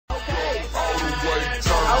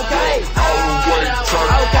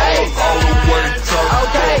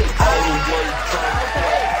Okay.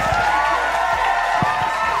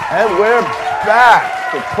 And we're back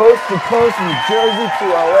to coast, New Jersey to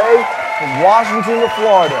LA, from Washington to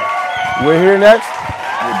Florida. We're here next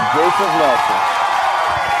with Joseph Nelson.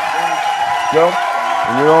 Joe,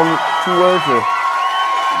 in your own 2 words, or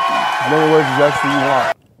as many words as extra you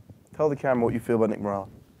want, tell the camera what you feel about Nick Morello.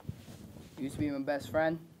 He used to be my best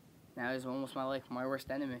friend. Now he's almost my worst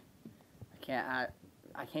enemy.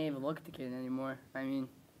 I can't even look at the kid anymore. I mean,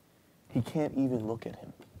 he can't even look at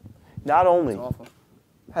him. Not only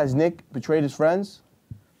has Nick betrayed his friends,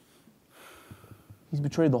 he's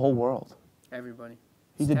betrayed the whole world. Everybody.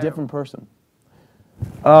 He's a different person.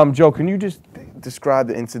 Joe, can you just describe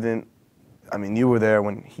the incident? I mean, you were there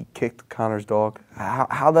when he kicked Connor's dog.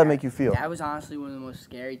 How'd that make you feel? That was honestly one of the most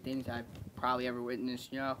scary things I've probably ever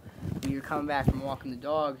witnessed. You know, we were coming back from walking the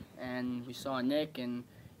dog, and we saw Nick, and,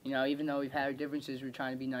 you know, even though we've had our differences, we were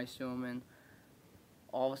trying to be nice to him, and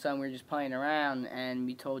all of a sudden we were just playing around, and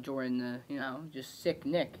we told Jordan to, you know, just sick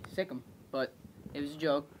him. But it was a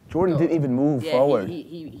joke. Jordan didn't even move forward. He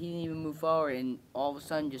didn't even move forward, and all of a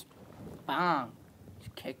sudden just, bang,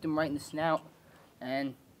 just kicked him right in the snout,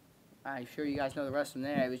 and I'm sure you guys know the rest from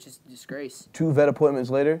there. It was just a disgrace. 2 vet appointments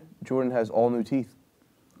later, Jordan has all new teeth.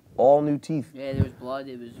 All new teeth. Yeah, there was blood.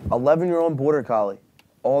 It was 11-year-old border collie,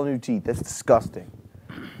 all new teeth. That's disgusting.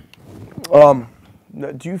 Do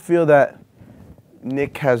you feel that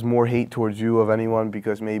Nick has more hate towards you of anyone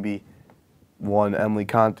because maybe one Emily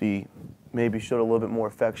Conti maybe showed a little bit more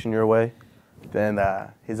affection your way than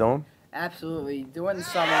his own? Absolutely. During the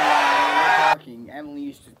summer, when we were talking, Emily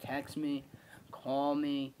used to text me, call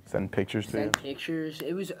me, send pictures to you. Send pictures.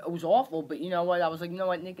 It was awful, but you know what? I was like, you know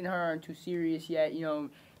what? Nick and her aren't too serious yet. You know,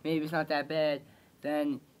 maybe it's not that bad.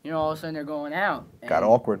 Then, you know, all of a sudden they're going out. Got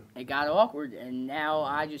awkward. It got awkward, and now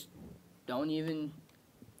I just don't even,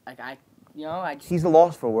 like, He's a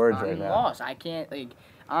loss for words right now. I'm lost. I can't, like,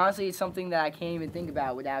 honestly, it's something that I can't even think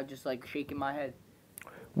about without just, like, shaking my head.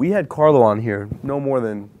 We had Carlo on here no more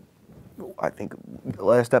than, I think, the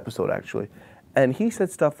last episode, actually. And he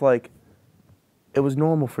said stuff like, it was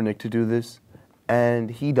normal for Nick to do this, and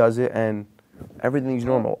he does it, and everything's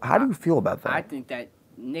normal. How do you feel about that? I think that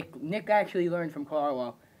Nick actually learned from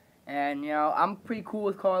Carlo. And, you know, I'm pretty cool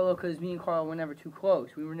with Carlo because me and Carlo were never too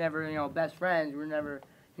close. We were never, you know, best friends. We were never,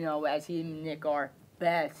 you know, as he and Nick are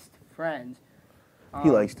best friends. He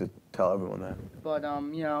likes to tell everyone that. But,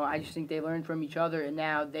 you know, I just think they learned from each other, and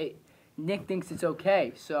now Nick thinks it's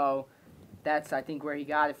okay. So that's, I think, where he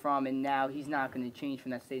got it from, and now he's not going to change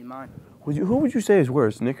from that state of mind. Who would you say is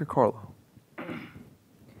worse, Nick or Carlo?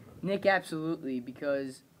 Nick, absolutely,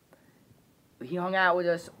 because he hung out with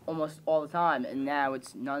us almost all the time, and now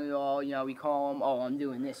it's none at all. You know, we call him, oh, I'm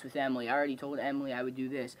doing this with Emily. I already told Emily I would do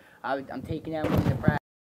this. I'm taking Emily to practice.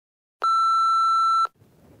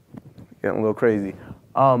 Getting a little crazy.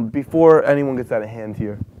 Before anyone gets out of hand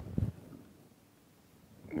here,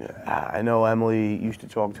 I know Emily used to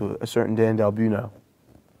talk to a certain Dan Dalbuno.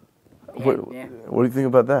 Yeah, what do you think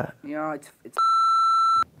about that? You know, it's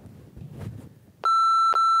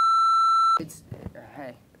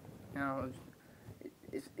hey, you know,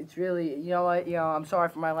 it's really, you know what, you know, I'm sorry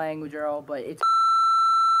for my language, Earl, but it's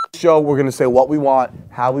show. We're gonna say what we want,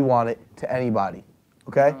 how we want it to anybody.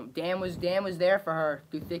 Okay? Dan was there for her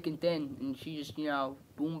through thick and thin, and she just, you know,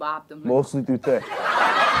 boom bopped him. Mostly through thick.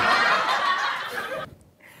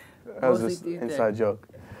 That was just an inside joke.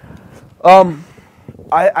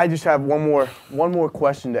 I just have one more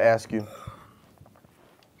question to ask you.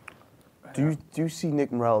 Do you see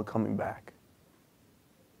Nick Morello coming back?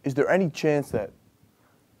 Is there any chance that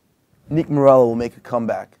Nick Morello will make a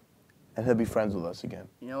comeback and he'll be friends with us again?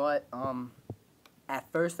 You know what?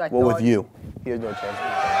 At first I thought... Well, with you. He has no chance.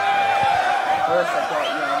 At first I thought,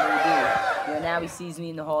 you know, maybe, you know, now he sees me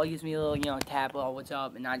in the hall, he gives me a little, you know, tap, oh, what's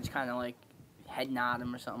up? And I just kind of, like, head nod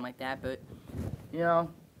him or something like that. But, you know,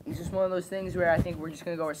 it's just one of those things where I think we're just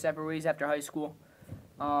going to go our separate ways after high school.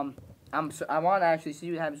 I want to actually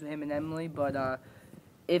see what happens with him and Emily, but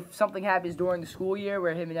if something happens during the school year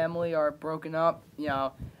where him and Emily are broken up, you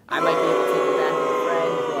know, I might be able to take him back as a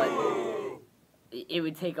friend, but it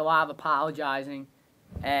would take a lot of apologizing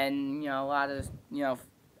and, you know, a lot of, you know,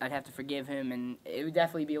 I'd have to forgive him, and it would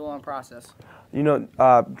definitely be a long process. You know,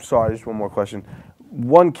 sorry, just one more question.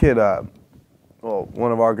 One kid, well,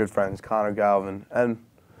 one of our good friends, Connor Galvin, and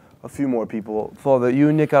a few more people thought that you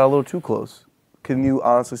and Nick got a little too close. Can you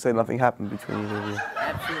honestly say nothing happened between either of you?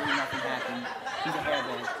 Absolutely nothing happened. He's a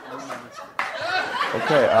hairband.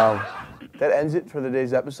 Okay, that ends it for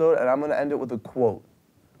today's episode, and I'm going to end it with a quote.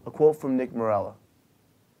 A quote from Nick Morello.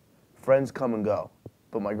 Friends come and go,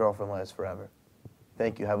 but my girlfriend lasts forever.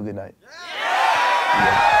 Thank you. Have a good night.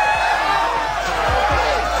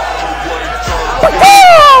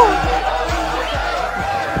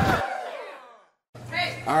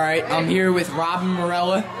 All right, I'm here with Robin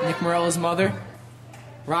Morella, Nick Morella's mother.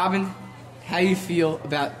 Robin, how do you feel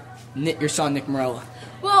about your son, Nick Morella?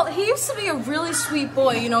 Well, he used to be a really sweet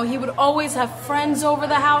boy. You know, he would always have friends over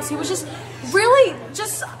the house. He was just really,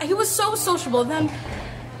 he was so sociable. Then,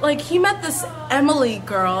 like, he met this Emily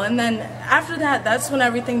girl, and then after that, that's when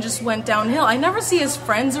everything just went downhill. I never see his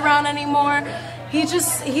friends around anymore. He's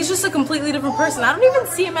just a completely different person. I don't even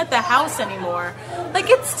see him at the house anymore. Like,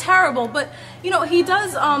 it's terrible. But, you know, he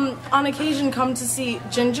does, on occasion come to see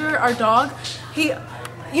Ginger, our dog. He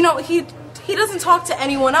doesn't talk to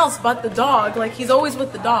anyone else but the dog. Like, he's always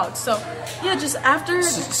with the dog. So, yeah, just after...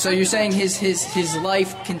 So you're saying his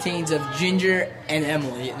life contains of Ginger and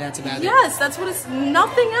Emily, and that's about it? Yes, that's what it's...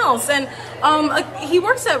 Nothing else. And he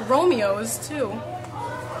works at Romeo's, too.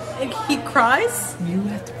 Like, he cries? You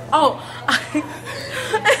have to... Oh,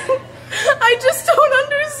 I just don't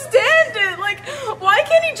understand it. Like, why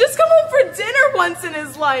can't he just come home for dinner once in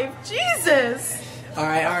his life? Jesus. All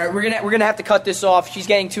right, we're gonna have to cut this off. She's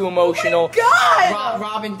getting too emotional. Oh my God!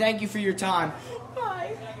 Robin, thank you for your time.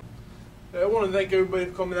 Bye. I want to thank everybody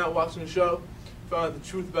for coming out and watching the show. Found out the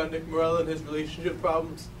truth about Nick Morella and his relationship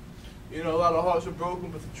problems. You know, a lot of hearts were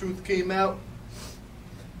broken, but the truth came out.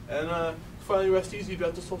 And finally rest easy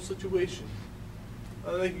about this whole situation.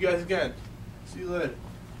 Thank you guys again. See you later.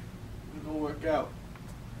 It'll work out.